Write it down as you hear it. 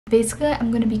Basically,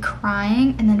 I'm gonna be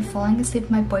crying and then falling asleep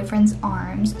in my boyfriend's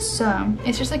arms. So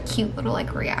it's just a cute little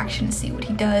like reaction to see what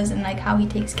he does and like how he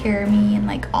takes care of me and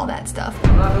like all that stuff.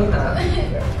 I'm not doing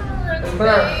that.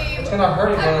 It's gonna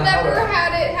hurt you. I've never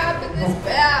had it happen this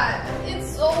bad.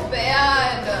 It's so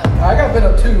bad. I got bit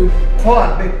up too. Hold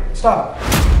on, babe. Stop.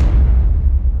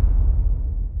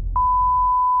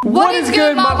 What is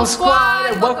good, Marble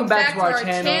Squad? And welcome back to our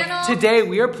channel. Today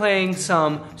we are playing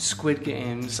some Squid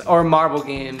Games or Marble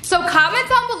Games. So comment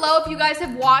down below if you guys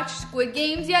have watched Squid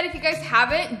Games yet. If you guys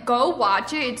haven't, go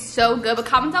watch it. It's so good. But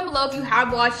comment down below if you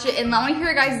have watched it and let me hear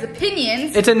your guys'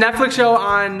 opinions. It's a Netflix show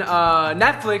on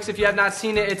Netflix. If you have not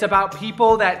seen it, it's about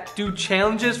people that do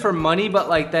challenges for money, but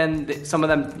like then some of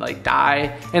them like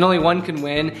die and only one can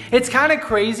win. It's kind of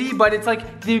crazy, but it's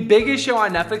like the biggest show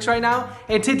on Netflix right now.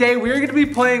 And today we're gonna be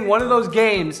playing one of those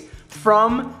games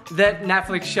from that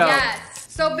Netflix show. Yes.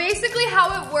 So basically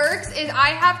how it works is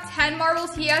I have 10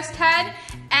 marbles, he has 10,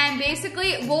 and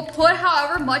basically we'll put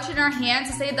however much in our hands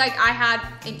to say like I had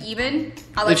an even.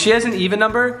 If she has an even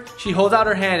number, she holds out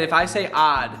her hand. If I say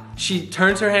odd, she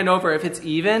turns her hand over. If it's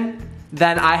even,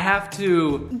 then I have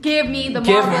to give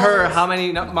her how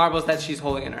many marbles that she's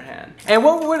holding in her hand. And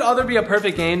what would other be a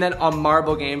perfect game than a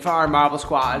marble game for our Marble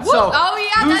Squad? Woo. So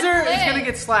loser is gonna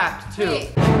get slapped too.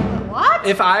 Wait, what?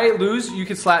 If I lose, you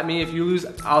can slap me. If you lose,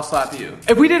 I'll slap you.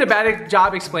 If we did a bad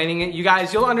job explaining it, you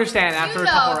guys, you'll understand after a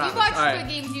couple rounds. If you watch Squid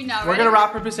Games, you know. We're gonna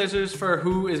rock, paper, scissors for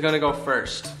who is gonna go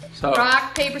first. So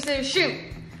rock, paper, scissors, shoot.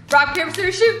 Rock, paper,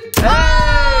 scissors, shoot. Hey!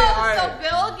 Oh! All right. So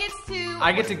Bill gets to...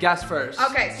 I get to guess first.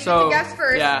 Okay, so you get to guess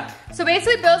first. Yeah. So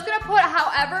basically, Bill's gonna put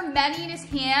however many in his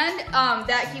hand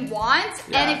that he wants,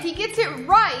 and if he gets it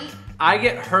right... I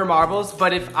get her marbles,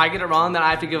 but if I get it wrong, then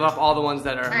I have to give up all the ones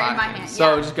that are in my hand.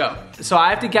 So just go. So I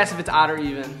have to guess if it's odd or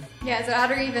even. Yeah, is it odd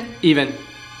or even? Even.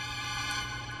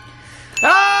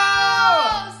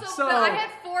 Oh! So I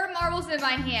had 4 marbles in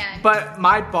my hand. But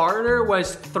my barter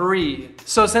was 3.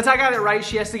 So since I got it right,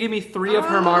 she has to give me 3 of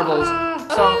her marbles.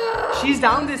 So she's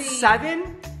down to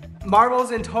 7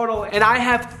 marbles in total, and I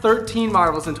have 13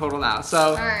 marbles in total now.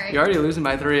 So you're already losing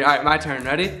by 3. All right, my turn.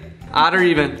 Ready? Odd or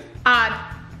even? Odd.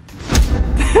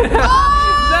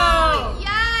 No!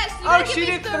 Yes! She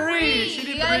did 3. She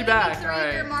did 3 back. All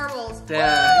right. Your marbles.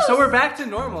 Yeah. So we're back to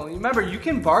normal. Remember, you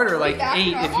can barter like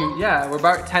 8 if you. Yeah, we're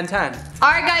about 10-10.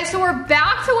 All right, guys. So we're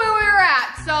back to where we were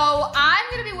at. So I'm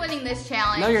gonna be winning this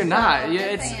challenge. No, you're not. Yeah,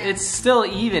 it's still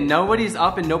even. Nobody's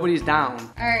up and nobody's down.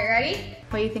 All right, ready?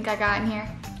 What do you think I got in here?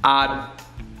 Odd.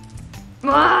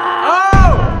 Oh!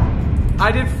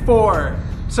 I did 4.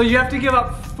 So you have to give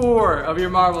up 4 of your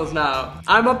marbles now.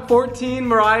 I'm up 14.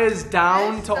 Mariah's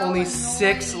down to only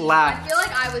 6 left. I feel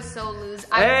like I was so loose.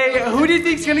 Hey, who do you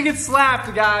think's gonna get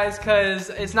slapped, guys? Cause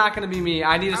it's not gonna be me.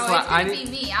 I need a slap. It's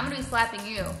gonna be me. I'm gonna be slapping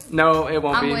you. No, it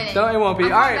won't be. Winning. No, it won't be.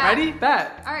 All right, ready?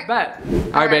 Bet. All right. Bet.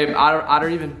 All right, babe. Odd or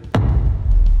even?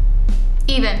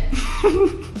 Even.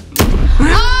 Oh!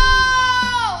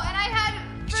 And I had.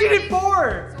 She did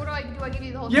 4. So what do I do? I give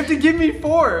you the whole. You have to give me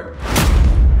 4.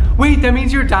 Wait, that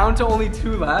means you're down to only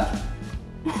 2 left?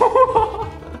 No!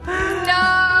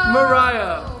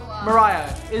 Mariah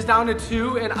is down to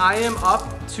 2 and I am up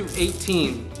to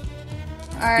 18.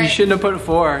 Alright. You shouldn't have put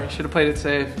 4. You should have played it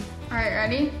safe. Alright,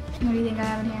 ready? What do you think I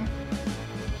have in here?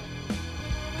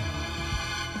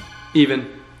 Even.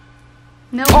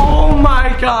 Nope. Oh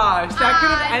my gosh! That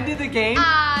could have ended the game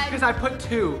because I put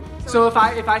 2. So if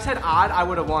I said odd, I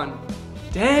would have won.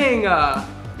 Dang!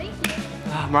 Thank you.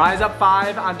 Mariah's up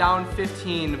 5, I'm down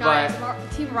 15, Guys, but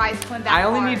Team Mariah's coming back. I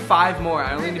only need 5 more.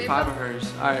 I only need 5 of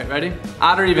hers. All right, ready?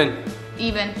 Odd or even?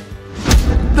 Even.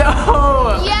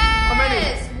 No!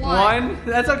 Yes! How many? 1?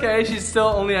 That's okay, she's still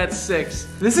only at 6.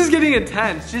 This is getting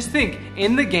intense. Just think,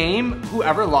 in the game,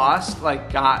 whoever lost,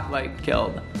 like, got, like,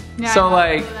 killed. Yeah, so,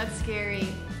 like, that's scary.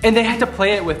 And they had to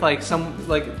play it with, like, some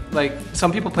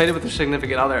people played it with their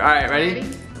significant other. All right, ready?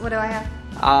 What do I have?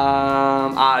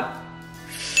 Odd.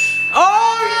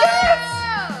 Oh,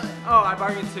 yes! Oh, I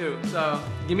bargained 2, so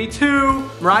give me 2.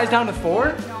 Mariah's down to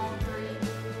 4? No,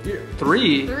 3. You're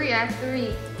 3? 3, I have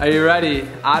 3. Are you ready?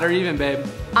 Odd or even, babe?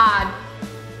 Odd.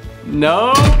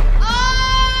 No.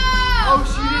 Oh,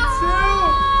 she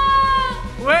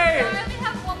did 2. Wait. I only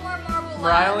have 1 more marble left.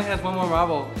 Mariah only has 1 more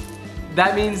marble.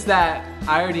 That means that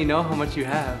I already know how much you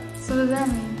have. So what does that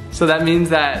mean? So that means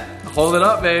that, hold it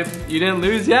up, babe. You didn't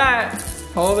lose yet.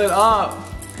 Hold it up.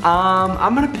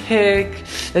 I'm gonna pick,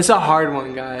 it's a hard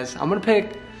one, guys. I'm gonna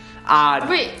pick odd.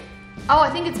 Wait, oh, I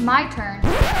think it's my turn.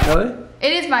 Really?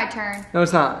 It is my turn. No,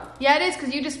 it's not. Yeah, it is,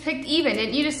 because you just picked even.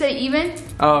 Didn't you just say even?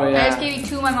 Oh, yeah. I just gave you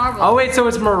 2 of my marbles. Oh, wait, so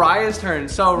it's Mariah's turn.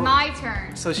 So my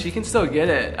turn. So she can still get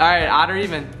it. All right, odd or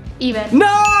even? Even. No!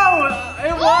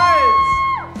 It was!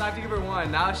 So I have to give her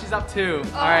 1. Now she's up 2.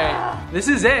 All right, this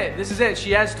is it. This is it. She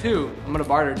has 2. I'm gonna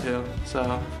barter 2.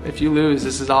 So if you lose,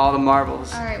 this is all the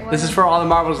marbles. All right, this is for all the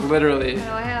marbles, literally. What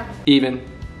do I have? Even.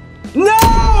 No!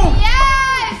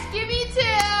 Yes! Give me 2.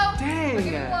 Dang. I'll give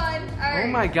you 1. All right. Oh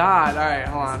my God. All right,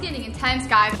 hold on. It's getting intense,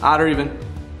 guys. Odd or even?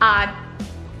 Odd.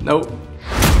 Nope.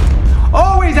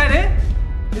 Oh, wait, is that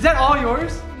it? Is that all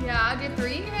yours? Yeah, I'll get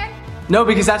 3 in your hand. No,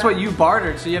 because that's what you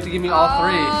bartered, so you have to give me all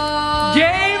 3.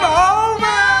 Game over! No!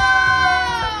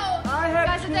 I have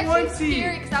Guys, it's actually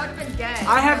scary because I would have been dead.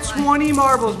 I have 20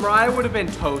 marbles. Mariah would have been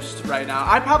toast right now.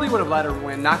 I probably would have let her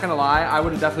win. Not gonna lie, I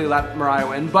would have definitely let Mariah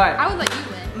win, but... I would let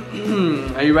you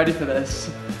win. Are you ready for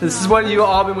this? This is what you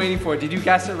all been waiting for. Did you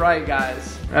guess it right,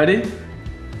 guys? Ready?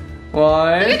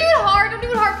 1. You can do it hard. Don't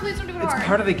do it hard. Please don't do it hard. It's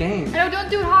part of the game. No, don't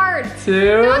do it hard. 2.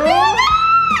 Don't do it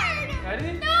hard.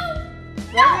 Ready? No.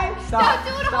 Ready? No. Stop.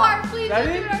 Don't do it Stop. hard. Please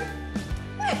Ready? don't do it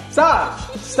hard.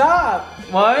 Stop. Stop.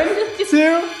 1, 2,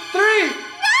 3.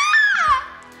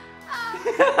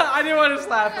 I didn't want to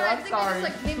slap her. I'm sorry. I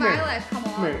just made my eyelash come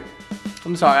off. Come here.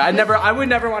 I'm sorry. I would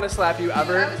never want to slap you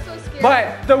ever. I was so scared.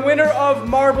 But the winner of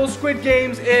Marble Squid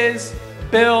Games is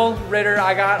Bill Ritter.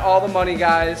 I got all the money,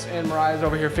 guys, and Mariah's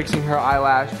over here fixing her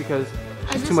eyelash because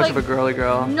she's too much of a girly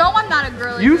girl. No, I'm not a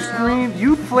girly You girl. screamed,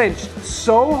 you flinched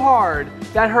so hard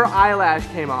that her eyelash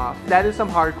came off. That is some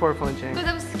hardcore flinching. Because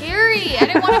I'm scary. I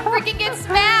didn't want to freaking get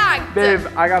smacked. Babe,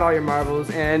 I got all your marbles,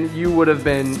 and you would have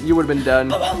been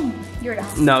done. You're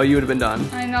done. No, you would have been done.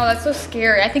 I know, that's so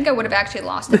scary. I think I would have actually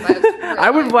lost if I was I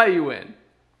would let you win.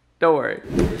 Don't worry.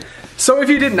 So if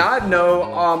you did not know,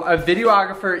 a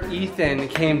videographer, Ethan,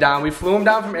 came down. We flew him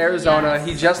down from Arizona. Yes.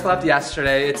 He just left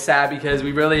yesterday. It's sad because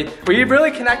we really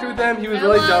connected with him. He was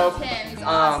really dope. Him. He's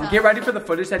awesome. Get ready for the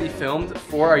footage that he filmed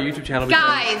for our YouTube channel.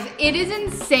 Guys, it is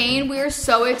insane. We are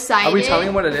so excited. Are we telling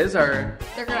him what it is, or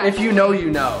They're gonna if you know,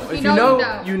 you know. If you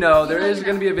know, you know. There is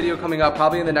going to be a video coming up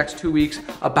probably in the next 2 weeks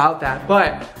about that.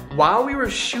 But while we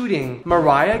were shooting,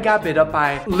 Mariah got bit up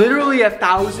by literally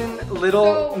 1,000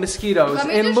 little mosquitoes.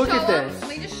 And look at this. Let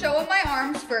me just show him my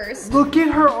arms first. Look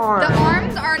at her arms. The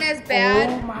arms aren't as bad.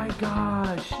 Oh my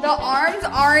gosh. The arms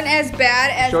aren't as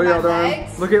bad as Show my your other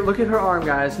legs. arm. Look at her arm,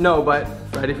 guys. No, but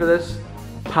ready for this?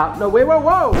 Pop. No, wait,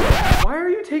 whoa. Why are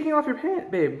you taking off your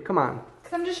pants, babe? Come on.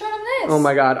 Because I'm just showing him this. Oh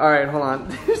my God. All right, hold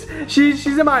on. she's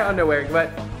in my underwear, but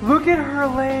look at her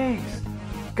legs.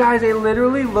 Guys, it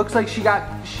literally looks like she got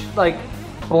like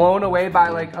blown away by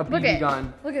like a BB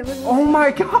gun. Look at. Oh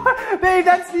my God, babe,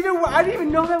 that's even, I didn't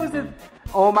even know that was a,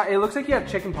 oh my, it looks like you have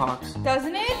chicken pox.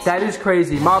 Doesn't it? That is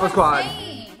crazy. Marble Squad.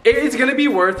 It's gonna be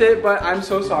worth it, but I'm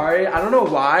so sorry. I don't know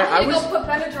why.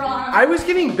 I was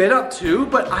getting bit up too,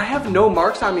 but I have no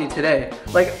marks on me today.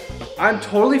 Like, I'm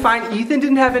totally fine. Ethan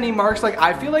didn't have any marks. Like,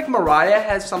 I feel like Mariah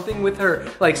has something with her,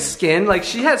 like, skin. Like,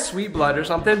 she has sweet blood or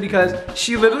something because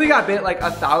she literally got bit like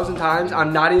 1,000 times.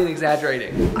 I'm not even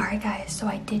exaggerating. All right, guys, so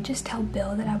I did just tell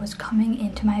Bill that I was coming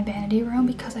into my vanity room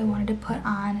because I wanted to put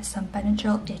on some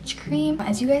Benadryl itch cream.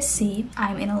 As you guys see,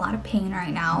 I'm in a lot of pain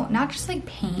right now. Not just like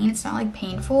pain, it's not like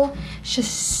painful. It's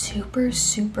just super,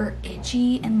 super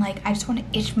itchy, and like, I just want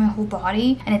to itch my whole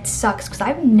body, and it sucks because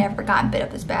I've never gotten bit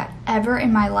up this bad. Ever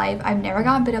in my life, I've never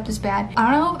gotten bit up this bad. I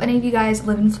don't know if any of you guys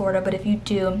live in Florida, but if you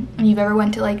do, and you've ever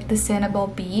went to like the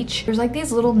Sanibel Beach, there's like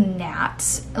these little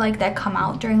gnats like that come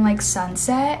out during like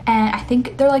sunset, and I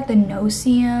think they're like the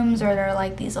no-see-ums, or they're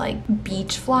like these like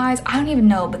beach flies. I don't even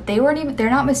know, but they're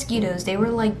not mosquitoes. They were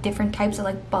like different types of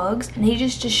like bugs, and they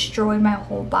just destroyed my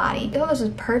whole body. I thought this was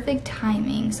perfect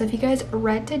timing. So if you guys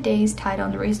read today's title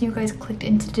and the reason you guys clicked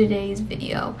into today's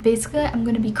video, basically I'm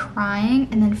gonna be crying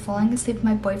and then falling asleep in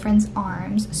my boyfriend's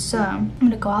arms. So I'm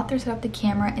gonna go out there, set up the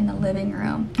camera in the living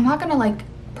room. I'm not gonna like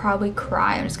probably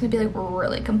cry. I'm just gonna be like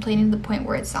really complaining to the point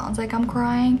where it sounds like I'm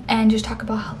crying, and just talk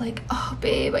about how like, oh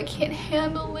babe, I can't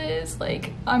handle this,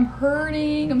 like I'm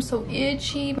hurting, I'm so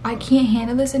itchy, I can't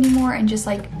handle this anymore, and just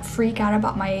like freak out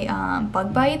about my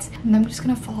bug bites, and I'm just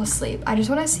gonna fall asleep. I just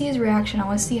want to see his reaction. I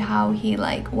want to see how he,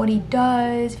 like, what he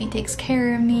does, if he takes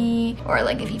care of me, or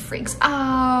like if he freaks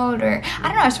out, or I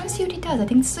don't know. I just want to see what he does. I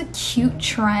think this is a cute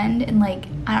trend, and like,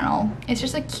 I don't know, it's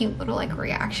just a cute little like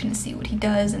reaction to see what he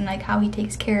does and like how he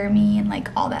takes care of me and like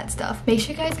all that stuff. Make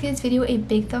sure you guys give this video a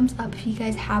big thumbs up if you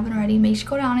guys haven't already. Make sure to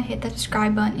go down and hit that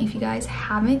subscribe button if you guys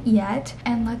haven't yet,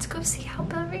 and let's go see how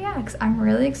Bill reacts. I'm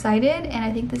really excited, and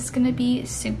I think this is gonna be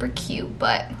super cute,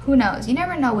 but who knows? You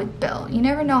never know with Bill. You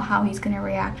never know how he's gonna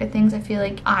react to things. I feel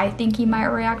like I think he might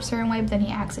react a certain way, but then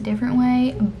he acts a different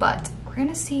way, but we're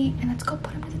gonna see, and let's go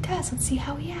put him to the test. Let's see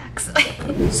how he acts.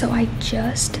 So I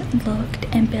just looked,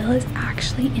 and Bill is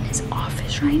actually in his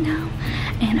office right now,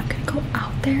 and I'm gonna go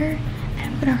out there,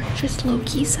 and I'm gonna just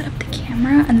low-key set up the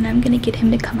camera, and then I'm gonna get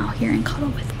him to come out here and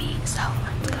cuddle with me. So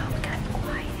let's go. We gotta be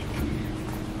quiet.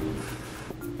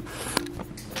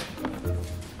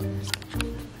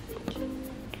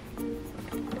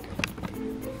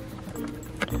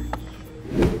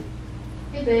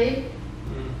 Hey babe,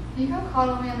 you come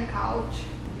cuddle me on the couch.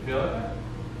 You feel like that?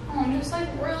 Oh, I'm just like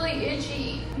really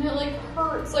itchy, and it like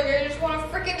hurts. Like I just want to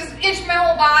freaking just itch my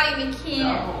whole body, and I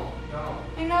can't. No.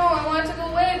 I know. I wanted to go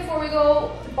away before we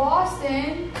go to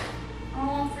Boston. I don't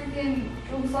want freaking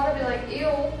Jumsada to be like,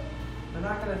 ew. They're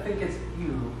not gonna think it's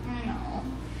you. I know.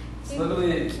 It's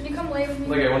literally. Can you come lay with me?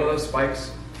 Look at one of those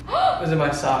spikes. Was in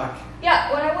my sock.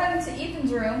 Yeah, when I went into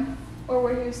Ethan's room, or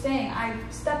where he was staying, I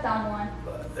stepped on one.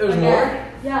 There was more?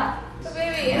 Yeah. But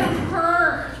baby, it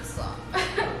hurts. I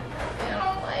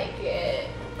don't like it.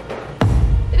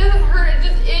 It doesn't hurt, it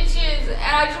just itches. And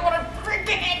I just want to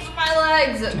freaking itch my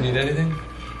legs. Do you need anything? I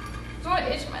just want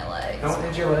to itch my legs. Don't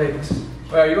itch your legs.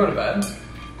 Wait, are you going to bed?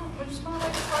 I just want to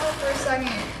like cuddle for a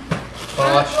second. You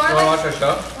wanna watch our show?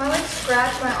 Want to like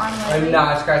scratch my arm lightly? I'm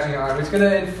not scratching your arm. It's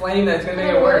gonna inflame that. It's gonna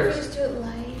make it What if worse. we just do it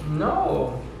light?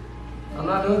 No. I'm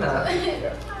not doing that. It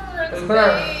hurts, It's babe.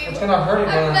 gonna hurt.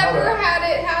 I've never had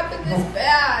it happen this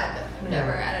bad. I've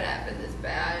never had it happen this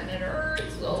bad, and it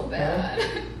hurts so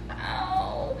bad.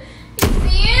 Ow. You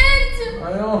see it?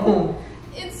 I know.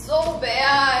 It's so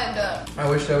bad. I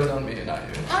wish that was on me and not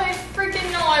you. I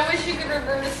freaking know. I wish you could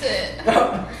reverse it.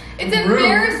 It's Rude.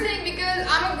 embarrassing because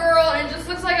I'm a girl and it just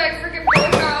looks like I freaking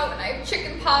broke out and I have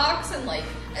chicken pox and like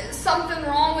something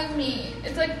wrong with me.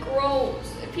 It's like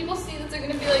gross. If people see this, they're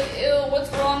gonna be like, ew, what's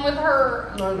wrong with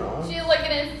her? I know. She has like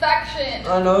an infection.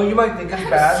 I know. You might think it's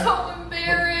bad. I'm so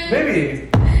embarrassed. Baby.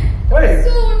 I'm Wait.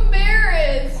 so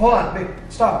embarrassed. Hold on. Babe.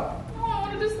 Stop. Oh, I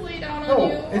want to just lay down No, on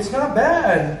you. it's not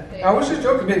bad. I was just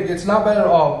joking, babe. It's not bad at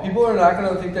all. People are not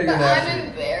gonna think that you're But nasty. I'm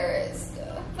embarrassed.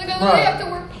 Like I literally have to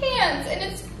wear pants, and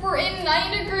we're in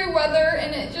 90-degree weather,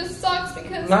 and it just sucks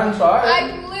because Not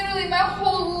inside. my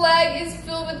whole leg is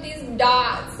filled with these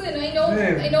dots, and I know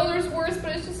Babe. there's worse,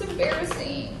 but it's just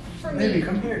embarrassing for me. Baby,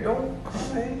 come here. Don't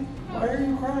cry. Why are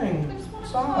you crying? I just want to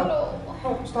Stop. cuddle.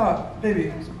 No, stop,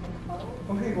 baby.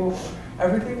 Okay, well,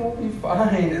 everything will be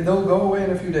fine. They'll go away in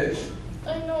a few days.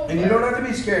 I know. And you don't have to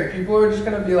be scared. People are just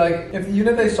gonna be like, even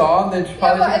if they saw them, they'd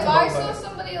probably Yeah, think but if it's I about saw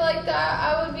somebody like that,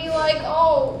 I would be like,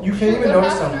 oh. You can't even what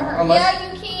notice happened them to her? unless-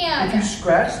 Yeah, you can. If you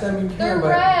scratch them, you can. They're but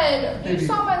red. Baby. You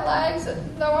saw my legs. The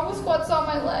normal squad saw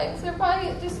my legs. They're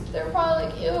probably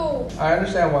like, ew. I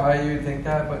understand why you would think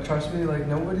that, but trust me, like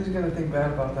nobody's gonna think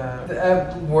bad about that.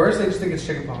 At worst, they just think it's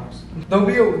chickenpox. They'll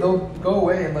go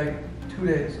away in like 2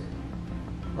 days.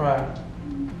 Right.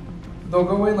 They'll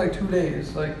go away in like 2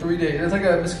 days, like 3 days. It's like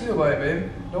a mosquito bite, babe.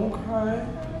 Don't cry.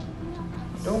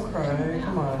 Don't cry.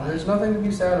 Come on. There's nothing to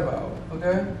be sad about.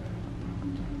 Okay.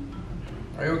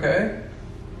 Are you okay?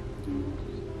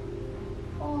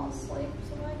 Fall asleep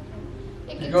so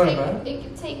I can. You going to bed? It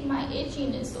can take my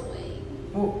itchiness away.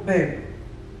 Well, babe,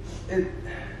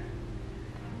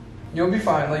 you'll be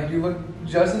fine. Like, you look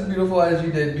just as beautiful as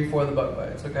you did before the bug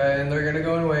bites, okay? And they're gonna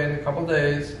go away in a couple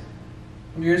days.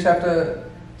 You just have to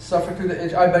suffer through the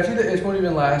itch. I bet you the itch won't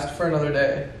even last for another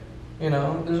day. You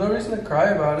know, there's no reason to cry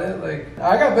about it. Like,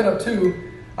 I got bit up too.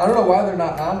 I don't know why they're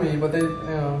not on me, but they, you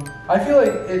know, I feel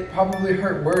like it probably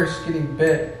hurt worse getting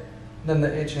bit than the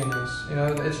itchiness. You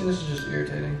know, the itchiness is just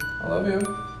irritating. I love you.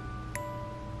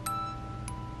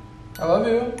 I love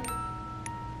you.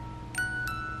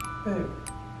 Babe.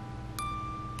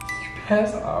 You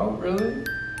pass out, really?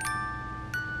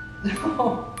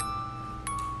 No.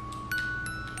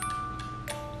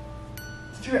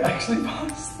 Did you actually fall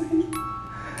asleep?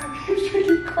 You're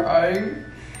freaking crying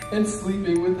and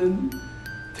sleeping within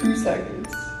 2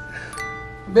 seconds.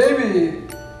 Baby,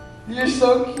 you're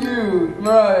so cute,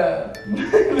 Mariah.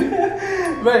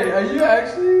 Wait, are you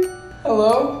actually?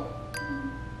 Hello?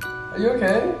 Are you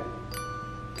okay?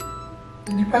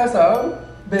 Did you pass out?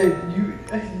 Babe,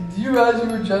 do you realize you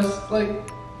were just like,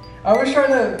 I was trying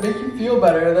to make you feel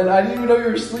better and then I didn't even know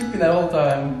you were sleeping that whole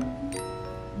time.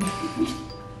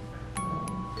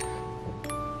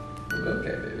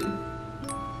 Okay, baby.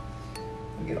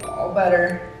 We'll get all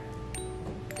better.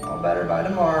 All better by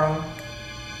tomorrow.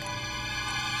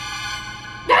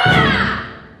 Ah!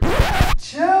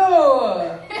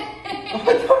 Chill! What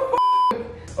the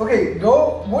f? Okay,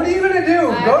 go. What are you gonna do?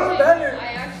 Go to bed.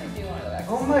 I actually do want to go back.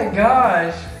 Oh my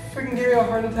gosh. Freaking gave you a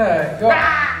heart attack. Go.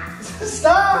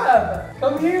 Stop!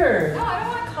 Come here. No, I don't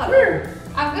want to cuddle. Come here.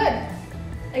 I'm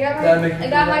good. I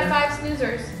got my 5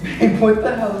 snoozers. What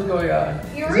the hell is going on?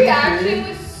 Your reaction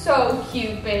was so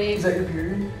cute, babe. Is that your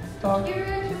period, dog? Your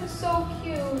reaction was so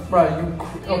cute. Bro,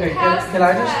 okay,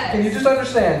 can you just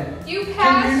understand? You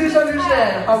Can you just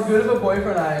understand how good of a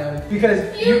boyfriend I am?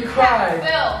 Because you cried,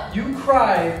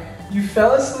 you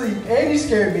fell asleep, and you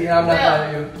scared me, and I'm not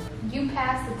mad at you. You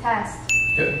passed the test.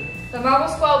 Good. The Marble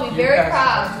Squad will be very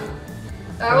proud.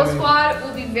 The Marble Squad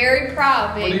will be very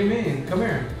proud, babe. What do you mean? Come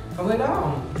here. Come lay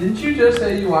down. Didn't you just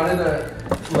say you wanted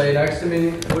to lay next to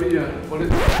me? What are you doing?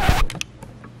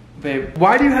 Babe,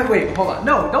 why do you have, wait, hold on.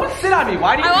 No, don't sit on me.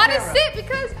 Why do you I want to sit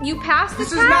because you passed the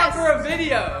test. This is not for a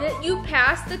video. You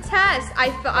passed the test.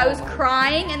 I was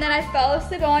crying and then I fell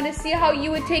asleep. I wanted to see how you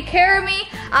would take care of me.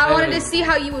 I wanted to see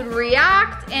how you would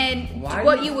react and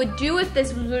what you would do if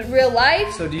this was real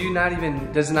life. So does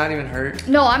it not even hurt?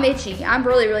 No, I'm itchy. I'm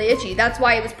really, really itchy. That's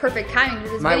why it was perfect timing for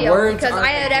this video. Because I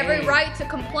had every right to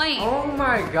complain. Oh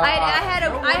my God. I had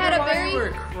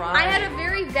a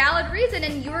very valid reason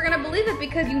and you were going to believe it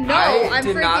because you know I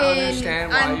did not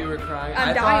understand why you were crying.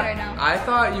 I'm dying right now. I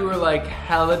thought you were like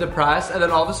hella depressed, and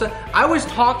then all of a sudden, I was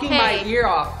talking my ear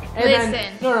off. And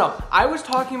then, no. I was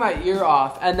talking my ear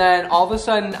off, and then all of a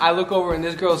sudden, I look over and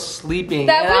this girl's sleeping.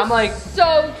 That and was I'm like,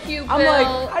 so cute, Bill. I'm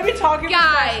like, I've been talking for the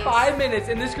past 5 minutes,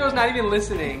 and this girl's not even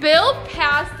listening. Bill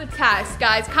passed the test,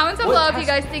 guys. Comment down below if you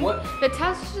guys think the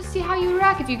test is to see how you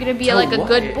react. If you're gonna be like a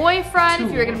good boyfriend,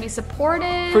 if you're gonna be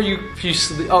supportive. For you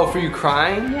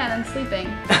crying? Yeah, then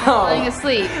sleeping. Falling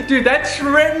asleep. Dude, that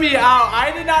tripped me out.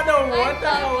 I did not know what the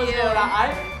hell was going on.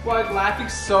 I was laughing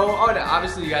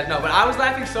obviously you guys know, but I was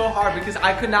laughing so hard because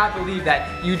I could not believe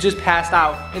that you just passed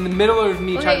out in the middle of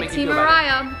me trying to make you feel better.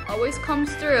 Mariah always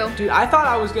comes through. Dude, I thought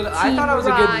I was a good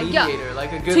mediator,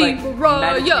 like a good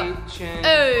meditation.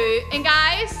 Hey, and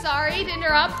guys, sorry to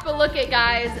interrupt, but look at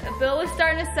guys, Bill is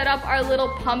starting to set up our little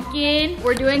pumpkin.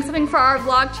 We're doing something for our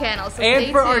vlog channel, so and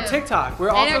stay for tuned. our TikTok.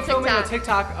 We're also filming a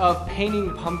TikTok of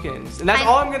painting pumpkins. And that's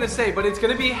all I'm gonna say, but it's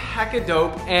gonna be hecka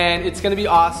dope and it's gonna be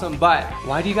awesome. But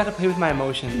why do you gotta play with my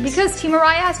emotions? Because Team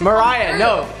Mariah has to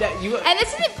And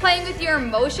this isn't playing with your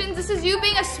emotions, this is you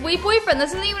being a sweet boyfriend.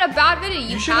 This isn't even a bad video.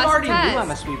 You should have already knew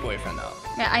I'm a sweet boyfriend though.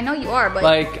 Yeah, I know you are, but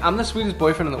like, I'm the sweetest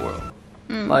boyfriend in the world.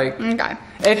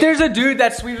 If there's a dude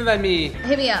that's sweeter than me,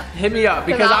 hit me up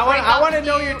because I want to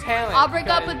know your talent. I'll break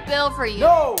up with Bill for you.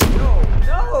 No.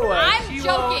 I'm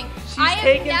joking. I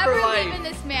have never given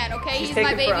this man, okay? He's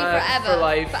my baby forever. For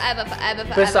life. Forever.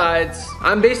 Besides,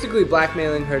 I'm basically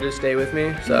blackmailing her to stay with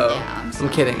me, so I'm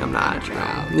kidding, I'm not.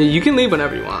 You can leave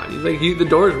whenever you want. The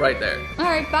door is right there.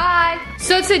 Alright, bye.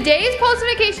 So today's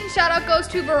post-vacation shout out goes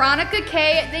to Veronica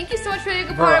K. Thank you so much for being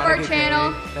a part of our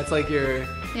channel. That's like your...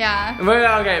 Yeah.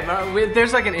 Okay,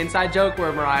 there's like an inside joke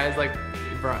where Mariah's like...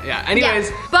 Yeah, anyways.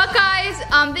 Yeah. But guys,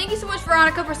 thank you so much,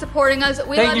 Veronica, for supporting us.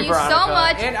 We love you so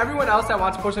much. And everyone else that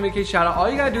wants a post-vacation shout out, all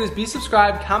you gotta do is be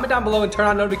subscribed, comment down below, and turn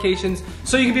on notifications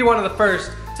so you can be one of the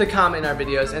first to comment in our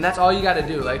videos. And that's all you gotta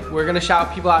do. Like, we're gonna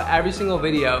shout people out every single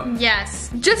video.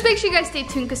 Yes. Just make sure you guys stay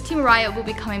tuned because Team Mariah will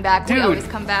be coming back. Dude, we always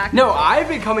come back. No, I've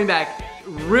been coming back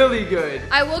really good.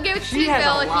 I will give it to Bill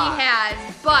if he has.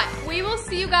 But we will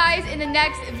see you guys in the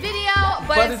next video.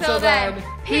 But until then,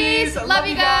 peace. Love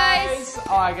you guys.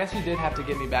 Oh, I guess you did have to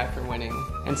get me back for winning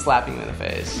and slapping me in the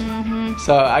face.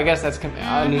 So I guess that's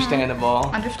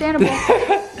understandable. Understandable.